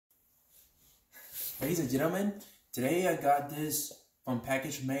Ladies and gentlemen, today I got this from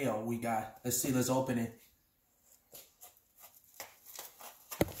package mail. Let's see, let's open it.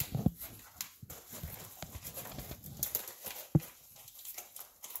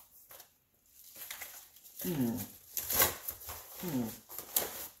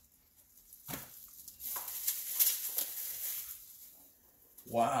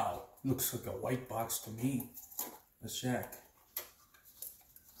 Wow, looks like a white box to me. Let's check.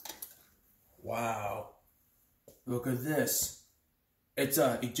 Wow, look at this. It's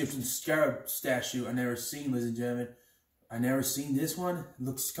a Egyptian Scarab statue I never seen, ladies and gentlemen. I never seen this one. It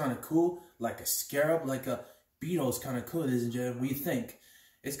looks kind of cool, like a scarab, like a beetle. It's kind of cool, ladies and gentlemen. What do you think?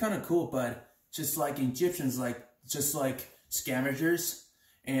 It's kind of cool, but just like Egyptians, just like scavengers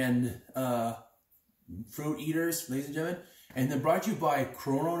and fruit eaters, ladies and gentlemen. And then brought to you by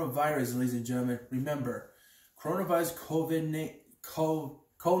coronavirus, ladies and gentlemen. Remember, coronavirus, codename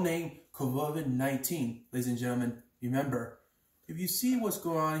COVID-19, ladies and gentlemen. Remember, if you see what's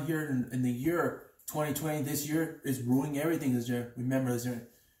going on here in the year 2020, this year is ruining everything, ladies and gentlemen. Remember, ladies and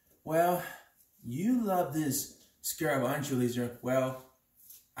gentlemen. Well, you love this scarab, aren't you, ladies and gentlemen? Well,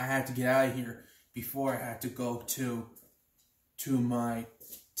 I had to get out of here before I had to go to my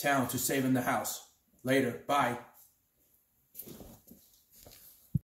town to save in the house. Later, bye.